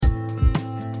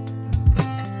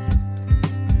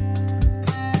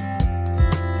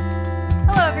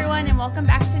welcome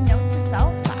back to Note to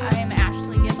Self. I'm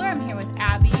Ashley Gidler. I'm here with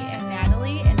Abby and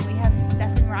Natalie, and we have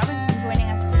Stephen Robinson joining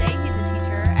us today. He's a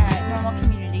teacher at Normal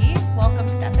Community. Welcome,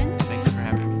 Stephen. Thank you for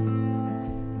having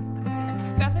me. So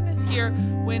Stephen is here.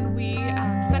 When we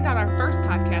sent out our first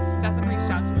podcast, Stephen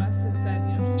reached out to us and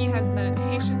said, he has a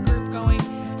meditation group going,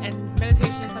 and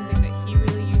meditation is something that he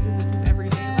really uses in his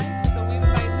everyday life. So we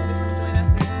invited him to come join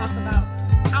us and talk about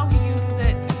how he uses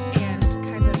it and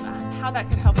kind of how that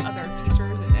could help other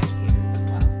teachers and educators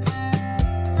as well.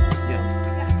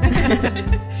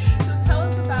 Yes. So tell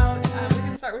us about, we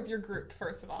can start with your group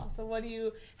first of all. So what do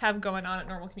you have going on at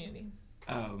Normal Community?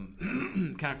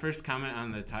 Can I first comment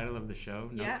on the title of the show,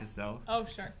 Note to Self? Oh,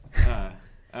 sure.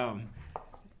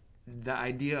 The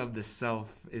idea of the self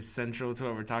is central to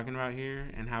what we're talking about here,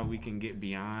 and how we can get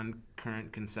beyond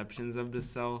current conceptions of the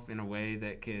self in a way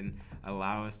that can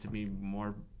allow us to be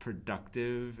more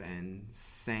productive and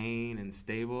sane and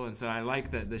stable. And so I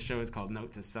like that the show is called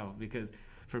Note to Self, because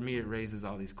for me it raises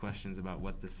all these questions about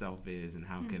what the self is and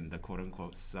how can the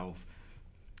quote-unquote self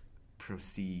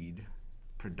proceed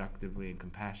productively and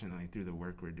compassionately through the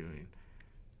work we're doing.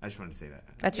 I just wanted to say that.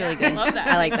 That's really good. I love that.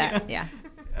 I like that. Yeah.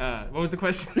 What was the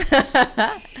question?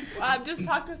 Just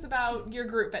talk to us about your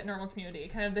group at Normal Community,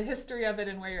 kind of the history of it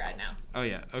and where you're at now. Oh,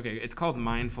 yeah. Okay. It's called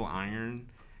Mindful Iron,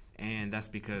 and that's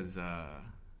because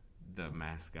the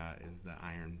mascot is the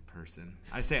iron person.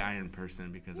 I say iron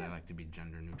person because I like to be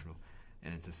gender neutral,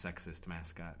 and it's a sexist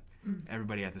mascot.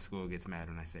 Everybody at the school gets mad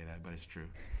when I say that, but it's true.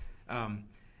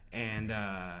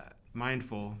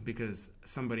 Mindful because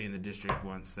somebody in the district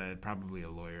once said, probably a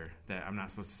lawyer, that I'm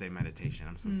not supposed to say meditation.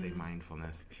 I'm supposed to say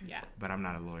mindfulness. Yeah. But I'm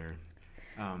not a lawyer,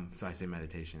 so I say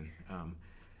meditation.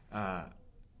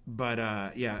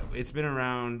 It's been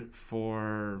around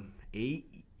for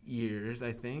 8 years,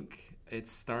 I think. It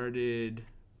started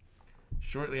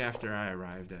shortly after I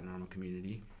arrived at Normal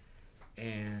Community.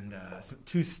 And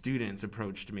two students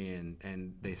approached me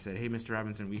and they said, "Hey, Mr.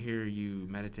 Robinson, we hear you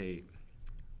meditate.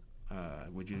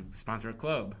 Would you sponsor a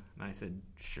club?" And I said,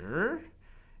 "Sure."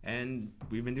 And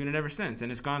we've been doing it ever since. And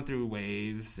it's gone through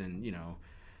waves and,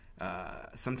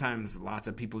 sometimes lots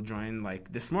of people join.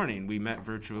 Like this morning, we met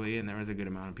virtually and there was a good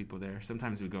amount of people there.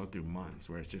 Sometimes we go through months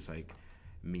where it's just like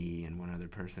me and one other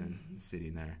person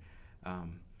sitting there.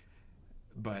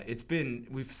 But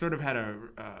we've sort of had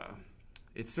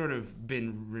it's sort of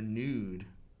been renewed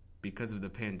because of the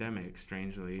pandemic,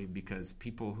 strangely, because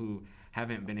people who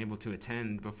haven't been able to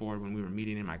attend before when we were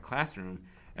meeting in my classroom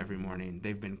every morning,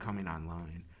 they've been coming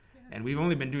online. Yeah. And we've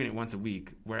only been doing it once a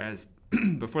week, whereas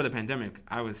before the pandemic,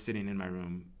 I was sitting in my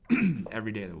room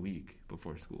every day of the week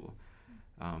before school.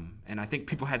 And I think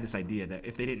people had this idea that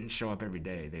if they didn't show up every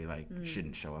day, they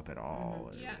shouldn't show up at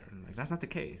all. Yeah. Like, that's not the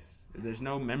case. There's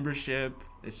no membership.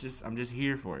 It's just, I'm just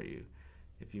here for you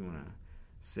if you want to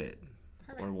sit.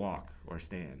 Perfect. Or walk or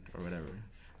stand or whatever.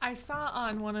 I saw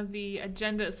on one of the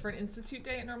agendas for an Institute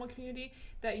Day at Normal Community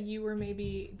that you were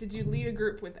did you lead a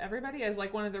group with everybody as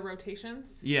like one of the rotations?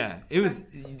 Yeah, it was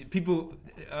people,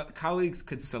 colleagues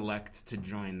could select to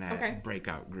join that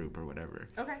breakout group or whatever.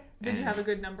 Okay. Did you have a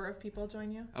good number of people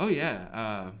join you? Oh,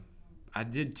 yeah. I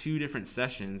did 2 different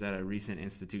sessions at a recent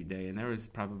Institute Day, and there was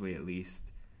probably at least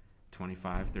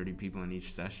 25, 30 people in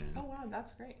each session. Oh, wow,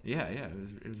 that's great. Yeah, it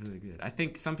was really good. I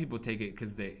think some people take it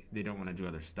because they don't want to do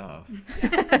other stuff.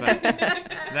 But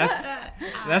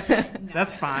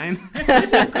that's fine.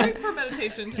 It's great for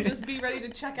meditation to just be ready to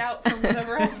check out from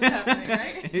whatever else is happening,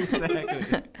 right?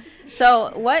 Exactly.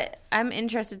 So I'm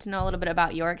interested to know a little bit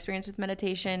about your experience with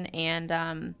meditation and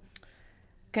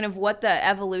kind of what the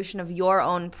evolution of your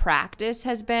own practice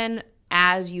has been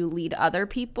as you lead other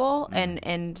people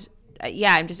and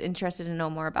I'm just interested to know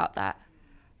more about that.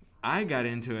 I got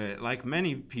into it like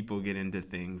many people get into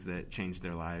things that change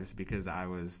their lives because I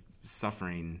was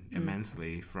suffering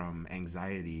immensely from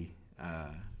anxiety,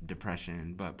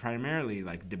 depression, but primarily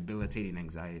like debilitating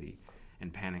anxiety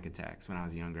and panic attacks when I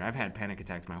was younger. I've had panic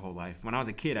attacks my whole life. When I was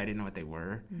a kid, I didn't know what they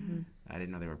were. I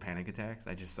didn't know they were panic attacks.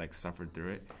 I just like suffered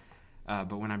through it.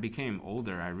 But when I became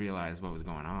older, I realized what was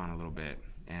going on a little bit.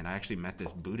 And I actually met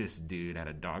this Buddhist dude at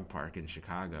a dog park in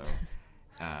Chicago,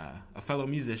 a fellow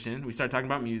musician. We started talking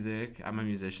about music. I'm a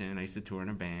musician. I used to tour in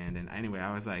a band. And anyway,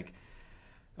 I was like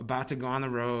about to go on the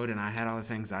road, and I had all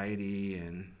this anxiety.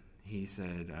 And he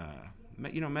said,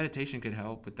 meditation could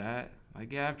help with that.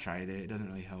 Like, yeah, I've tried it. It doesn't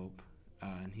really help.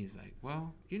 And he's like,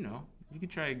 well, you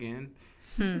could try again.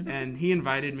 And he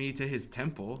invited me to his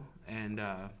temple. And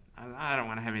I don't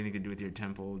want to have anything to do with your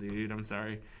temple, dude. I'm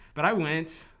sorry. But I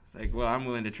went. It's like, well, I'm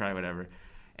willing to try whatever.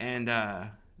 And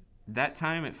that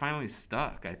time it finally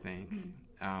stuck, I think.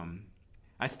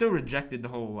 I still rejected the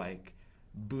whole, like,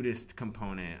 Buddhist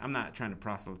component. I'm not trying to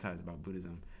proselytize about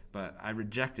Buddhism, but I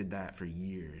rejected that for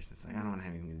years. It's like, I don't want to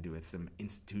have anything to do with some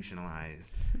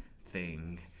institutionalized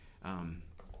thing.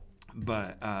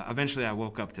 But eventually I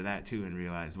woke up to that too and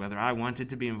realized whether I wanted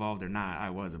to be involved or not, I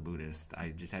was a Buddhist. I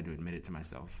just had to admit it to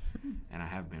myself. And I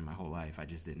have been my whole life. I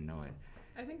just didn't know it.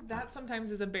 I think that sometimes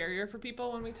is a barrier for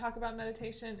people when we talk about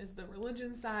meditation, is the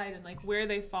religion side and like where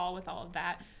they fall with all of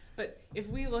that. But if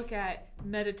we look at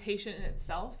meditation in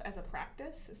itself as a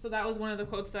practice, so that was one of the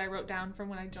quotes that I wrote down from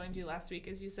when I joined you last week,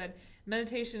 is you said,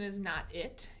 meditation is not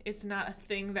it. It's not a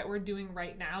thing that we're doing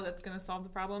right now that's going to solve the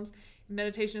problems.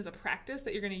 Meditation is a practice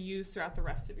that you're going to use throughout the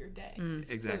rest of your day.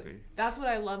 Exactly. So that's what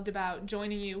I loved about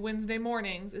joining you Wednesday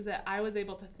mornings, is that I was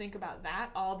able to think about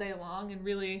that all day long and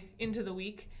really into the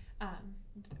week.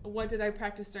 What did I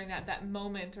practice during that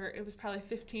moment? Or it was probably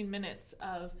 15 minutes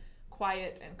of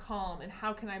quiet and calm, and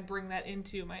how can I bring that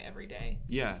into my everyday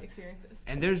experiences?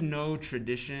 And there's no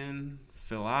tradition,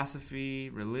 philosophy,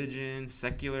 religion,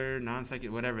 secular,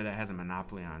 non-secular, whatever, that has a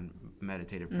monopoly on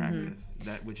meditative practice.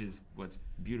 That, which is what's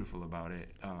beautiful about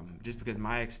it. Just because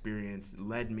my experience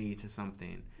led me to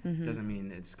something doesn't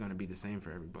mean it's going to be the same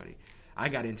for everybody. I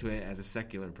got into it as a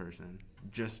secular person,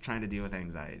 just trying to deal with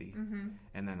anxiety,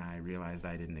 and then I realized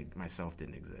myself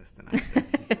didn't exist, and I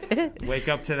had to wake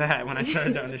up to that when I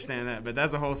started to understand that. But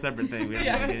that's a whole separate thing. We don't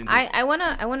need to get into. I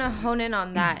wanna hone in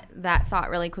on that thought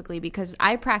really quickly, because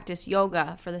I practice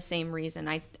yoga for the same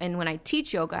reason. And when I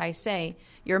teach yoga, I say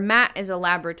your mat is a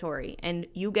laboratory, and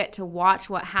you get to watch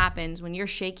what happens when you're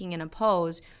shaking in a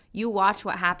pose. You watch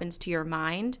what happens to your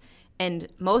mind. And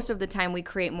most of the time we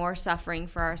create more suffering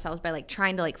for ourselves by like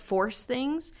trying to like force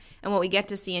things. And what we get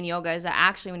to see in yoga is that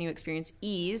actually when you experience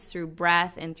ease through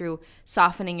breath and through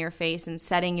softening your face and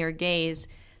setting your gaze,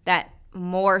 that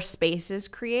more space is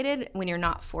created when you're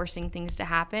not forcing things to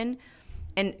happen.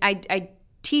 And I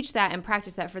teach that and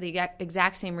practice that for the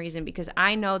exact same reason, because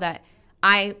I know that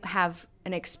I have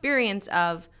an experience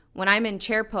of when I'm in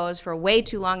chair pose for way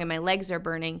too long and my legs are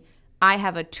burning, I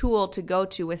have a tool to go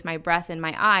to with my breath and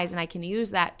my eyes, and I can use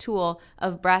that tool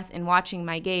of breath and watching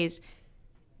my gaze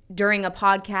during a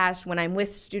podcast, when I'm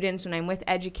with students, when I'm with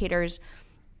educators,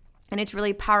 and it's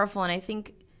really powerful. And I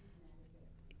think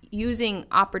using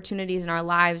opportunities in our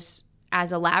lives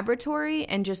as a laboratory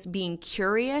and just being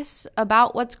curious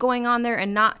about what's going on there,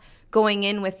 and not going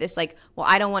in with this like, well,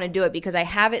 I don't want to do it because I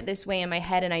have it this way in my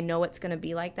head and I know it's going to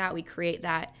be like that. We create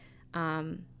that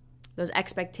those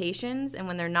expectations, and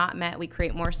when they're not met, we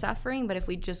create more suffering. But if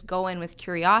we just go in with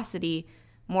curiosity,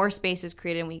 more space is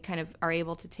created, and we kind of are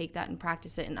able to take that and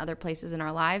practice it in other places in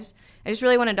our lives. I just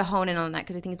really wanted to hone in on that,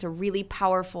 because I think it's a really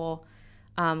powerful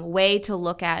way to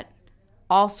look at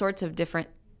all sorts of different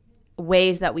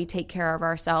ways that we take care of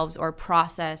ourselves or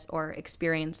process or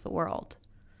experience the world.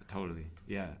 Totally.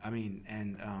 Yeah. I mean,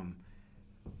 and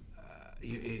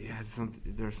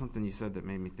there's something you said that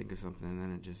made me think of something, and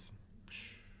then it just...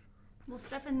 Well,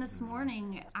 Stefan, this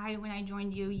morning, when I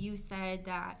joined you, you said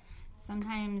that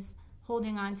sometimes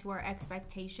holding on to our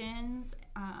expectations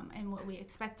and what we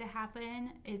expect to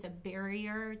happen is a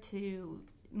barrier to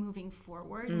moving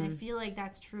forward. And I feel like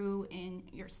that's true in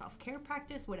your self-care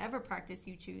practice, whatever practice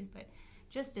you choose, but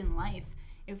just in life,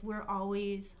 if we're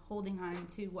always holding on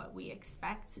to what we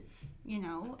expect,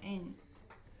 and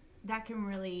that can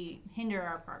really hinder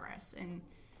our progress. And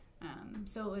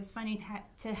so it was funny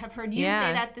to have heard you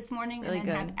say that this morning, really, and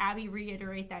then have Abby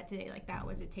reiterate that today. Like, that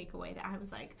was a takeaway that I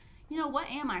was like, what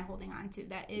am I holding on to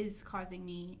that is causing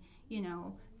me,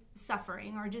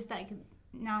 suffering, or just like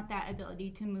not that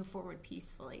ability to move forward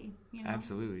peacefully.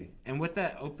 Absolutely. And what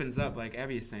that opens up, like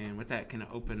Abby is saying, what that can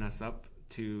open us up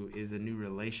to is a new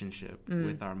relationship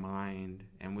with our mind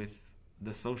and with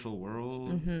the social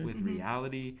world, with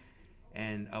reality,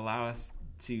 and allow us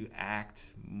to act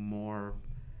more...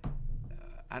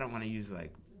 I don't want to use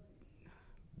like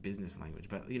business language,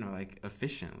 but like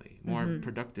efficiently, more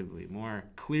productively, more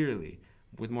clearly,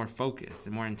 with more focus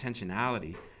and more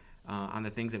intentionality on the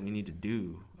things that we need to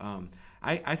do.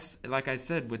 I like I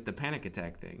said with the panic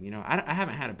attack thing, I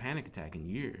haven't had a panic attack in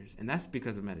years, and that's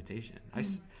because of meditation.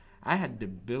 I had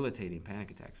debilitating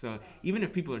panic attacks. So even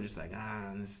if people are just like,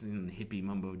 this is hippie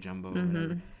mumbo jumbo,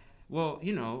 whatever, well,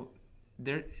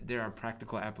 there are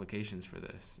practical applications for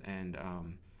this, and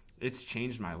it's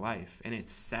changed my life, and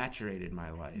it's saturated my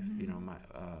life.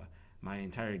 My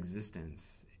entire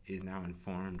existence is now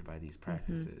informed by these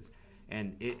practices,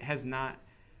 and it has not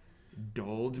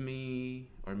dulled me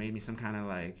or made me some kind of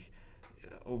like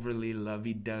overly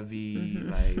lovey-dovey,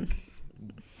 like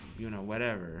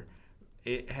whatever.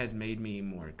 It has made me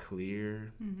more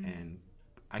clear, and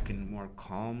I can more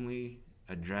calmly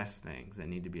address things that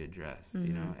need to be addressed,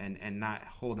 you know, and not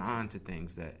hold on to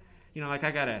things that, you know, like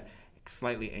I got a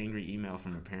slightly angry email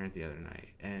from a parent the other night,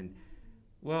 and,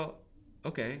 well,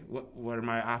 okay, what are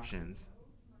my options?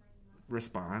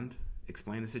 Respond,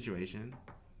 explain the situation,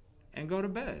 and go to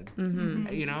bed.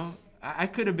 You know, I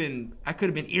could have been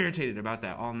irritated about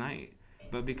that all night,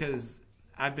 but because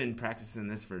I've been practicing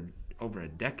this for over a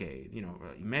decade, you know,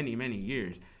 many, many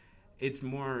years, it's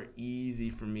more easy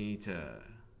for me to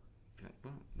be like,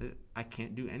 well, I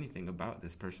can't do anything about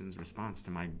this person's response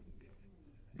to my,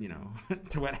 you know,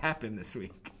 to what happened this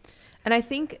week. And I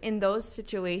think in those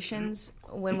situations,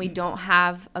 when we don't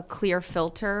have a clear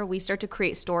filter, we start to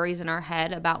create stories in our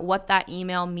head about what that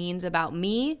email means about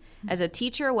me as a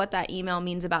teacher, what that email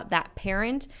means about that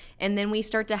parent. And then we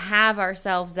start to have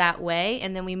ourselves that way.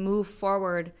 And then we move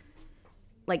forward.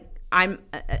 Like I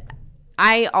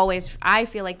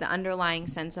feel like the underlying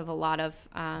sense of a lot of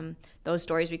those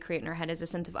stories we create in our head is a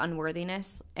sense of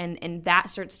unworthiness. And that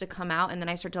starts to come out. And then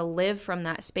I start to live from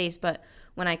that space. But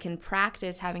when I can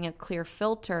practice having a clear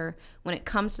filter, when it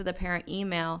comes to the parent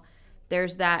email,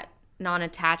 there's that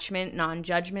non-attachment,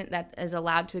 non-judgment that is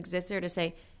allowed to exist there to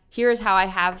say, here's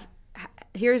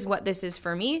what this is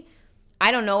for me.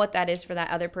 I don't know what that is for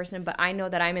that other person, but I know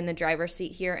that I'm in the driver's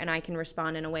seat here and I can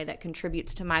respond in a way that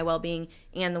contributes to my well-being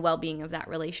and the well-being of that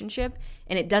relationship.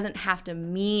 And it doesn't have to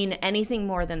mean anything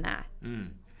more than that.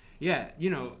 Yeah, you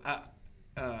know,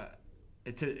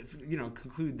 to, you know,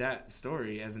 conclude that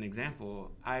story as an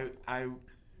example, I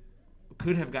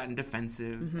could have gotten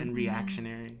defensive and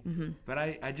reactionary, but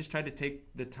I just tried to take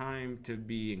the time to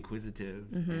be inquisitive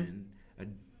and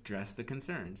address the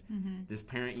concerns. This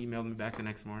parent emailed me back the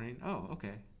next morning. Oh,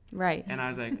 okay. Right. And I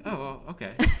was like, oh, well,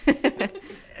 okay.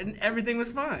 And everything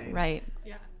was fine. Right.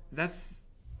 Yeah.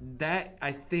 That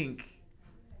I think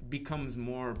becomes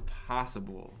more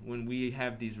possible when we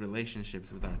have these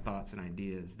relationships with our thoughts and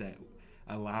ideas that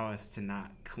allow us to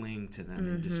not cling to them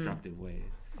in destructive ways.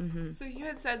 So you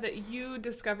had said that you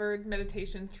discovered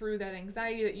meditation through that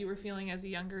anxiety that you were feeling as a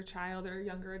younger child or a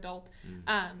younger adult.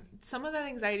 Some of that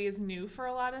anxiety is new for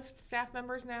a lot of staff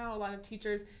members now, a lot of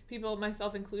teachers, people,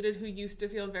 myself included, who used to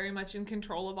feel very much in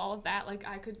control of all of that. Like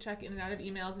I could check in and out of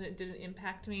emails and it didn't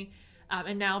impact me.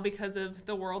 And now because of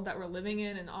the world that we're living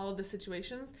in and all of the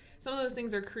situations, some of those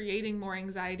things are creating more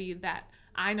anxiety that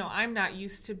I know I'm not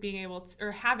used to being able to,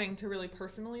 or having to really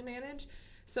personally manage.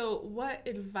 So what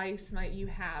advice might you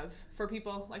have for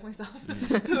people like myself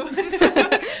who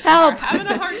are having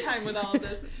a hard time with all of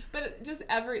this? But just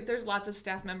there's lots of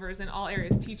staff members in all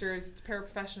areas, teachers,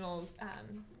 paraprofessionals,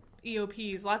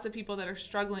 EOPs, lots of people that are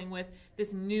struggling with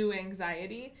this new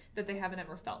anxiety that they haven't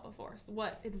ever felt before. So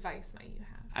what advice might you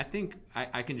have? I think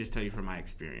I can just tell you from my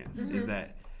experience is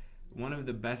that one of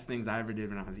the best things I ever did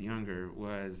when I was younger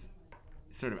was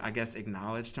sort of, I guess,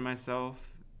 acknowledge to myself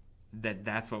that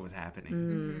that's what was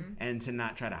happening, and to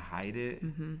not try to hide it,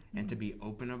 and to be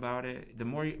open about it. The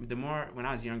more when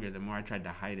I was younger, the more I tried to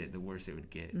hide it, the worse it would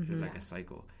get. It was like a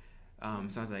cycle. So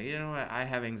I was like, you know what? I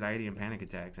have anxiety and panic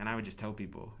attacks, and I would just tell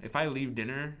people, if I leave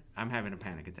dinner, I'm having a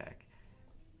panic attack.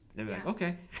 They'd be like,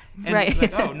 okay, and it's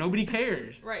like, oh, nobody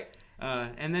cares, Right.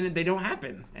 And then they don't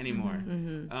happen anymore.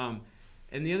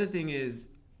 And the other thing is,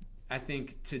 I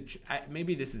think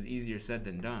maybe this is easier said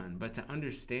than done, but to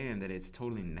understand that it's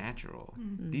totally natural.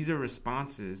 These are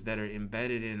responses that are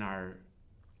embedded in our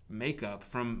makeup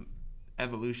from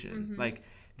evolution. Like,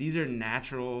 these are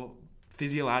natural,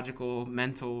 physiological,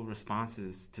 mental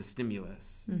responses to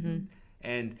stimulus.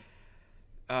 And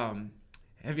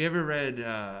have you ever read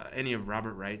any of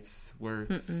Robert Wright's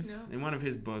works? No. In one of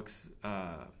his books,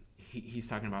 he's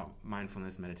talking about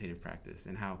mindfulness meditative practice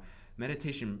and how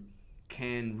meditation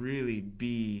can really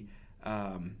be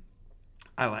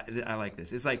I like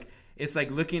this. It's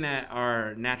like looking at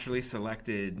our naturally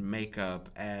selected makeup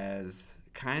as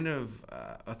kind of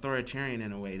authoritarian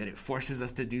in a way, that it forces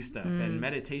us to do stuff, and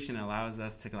meditation allows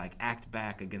us to like act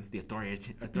back against the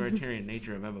authoritarian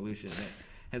nature of evolution that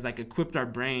has like equipped our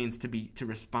brains to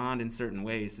respond in certain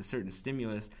ways to certain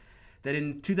stimulus that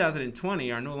in 2020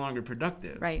 are no longer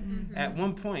productive. Right. At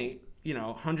one point, you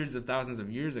know, hundreds of thousands of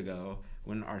years ago,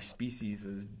 when our species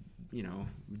was, you know,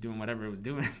 doing whatever it was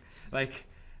doing, like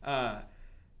the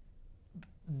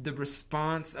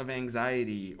response of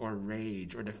anxiety or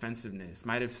rage or defensiveness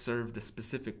might have served a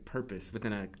specific purpose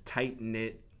within a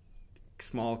tight-knit,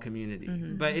 small community.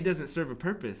 But it doesn't serve a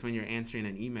purpose when you're answering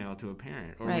an email to a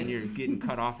parent or when you're getting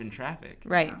cut off in traffic.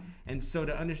 Right. And so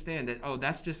to understand that, oh,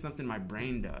 that's just something my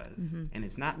brain does, and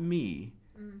it's not me.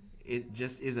 it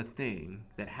just is a thing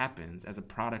that happens as a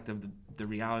product of the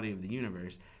reality of the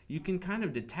universe, you can kind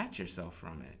of detach yourself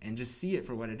from it and just see it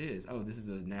for what it is. Oh, this is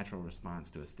a natural response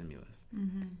to a stimulus.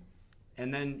 Mm-hmm.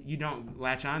 And then you don't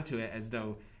latch onto it as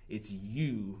though it's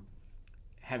you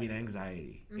having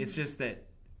anxiety. Mm-hmm. It's just that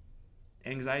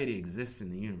anxiety exists in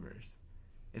the universe.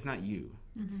 It's not you.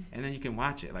 Mm-hmm. And then you can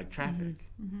watch it like traffic.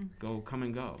 Mm-hmm. Go, come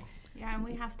and go. Yeah, and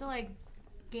we have to like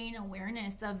gain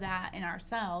awareness of that in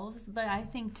ourselves. But I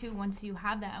think too, once you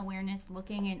have that awareness,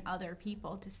 looking in other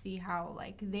people to see how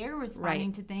like they're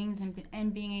responding to things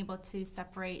and being able to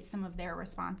separate some of their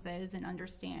responses and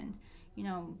understand, you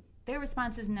know, their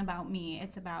response isn't about me.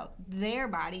 It's about their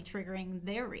body triggering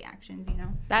their reactions, you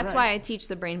know. That's why I teach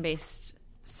the brain-based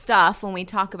stuff when we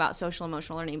talk about social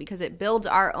emotional learning, because it builds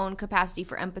our own capacity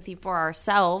for empathy for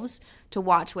ourselves to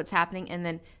watch what's happening, and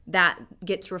then that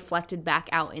gets reflected back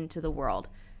out into the world.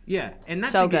 Yeah, and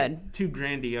not so to good. Get too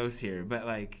grandiose here, but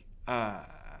like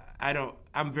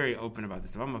I'm very open about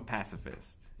this stuff. I'm a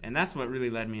pacifist. And that's what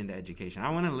really led me into education. I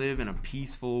want to live in a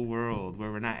peaceful world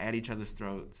where we're not at each other's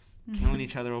throats, killing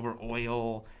each other over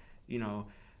oil, you know,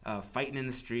 fighting in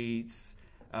the streets,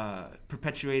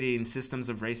 perpetuating systems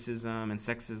of racism and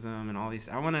sexism and all these.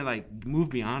 I want to like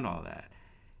move beyond all that.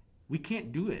 We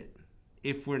can't do it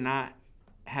if we're not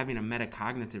having a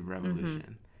metacognitive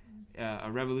revolution,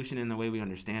 a revolution in the way we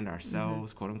understand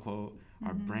ourselves, quote unquote,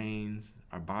 our brains,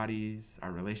 our bodies,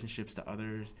 our relationships to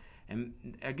others. And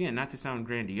again, not to sound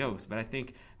grandiose, but I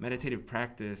think meditative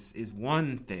practice is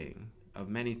one thing of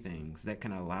many things that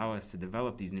can allow us to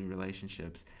develop these new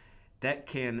relationships that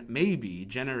can maybe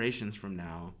generations from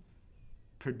now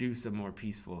produce a more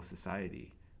peaceful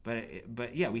society.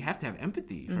 But yeah, we have to have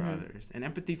empathy for others, and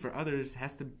empathy for others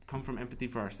has to come from empathy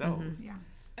for ourselves. Yeah.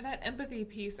 And that empathy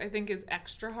piece, I think, is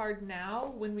extra hard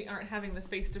now when we aren't having the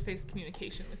face-to-face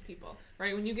communication with people,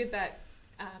 right? When you get that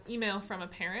email from a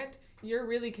parent, you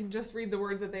really can just read the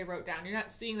words that they wrote down. You're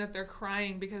not seeing that they're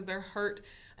crying because they're hurt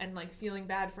and like feeling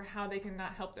bad for how they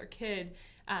cannot help their kid.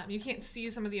 You can't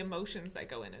see some of the emotions that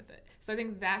go in with it. So I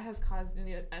think that has caused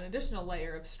an additional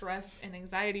layer of stress and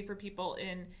anxiety for people.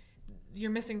 You're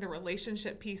missing the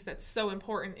relationship piece that's so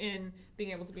important in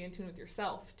being able to be in tune with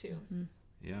yourself too.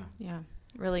 Yeah.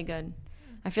 Really good.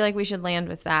 I feel like we should land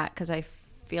with that, because I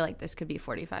feel like this could be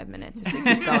 45 minutes if we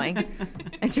keep going.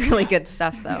 It's really good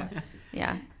stuff though.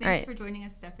 Yeah. Thanks for joining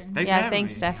us, Stefan. Thanks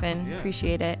Thanks, Stefan. Yeah.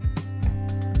 Appreciate it.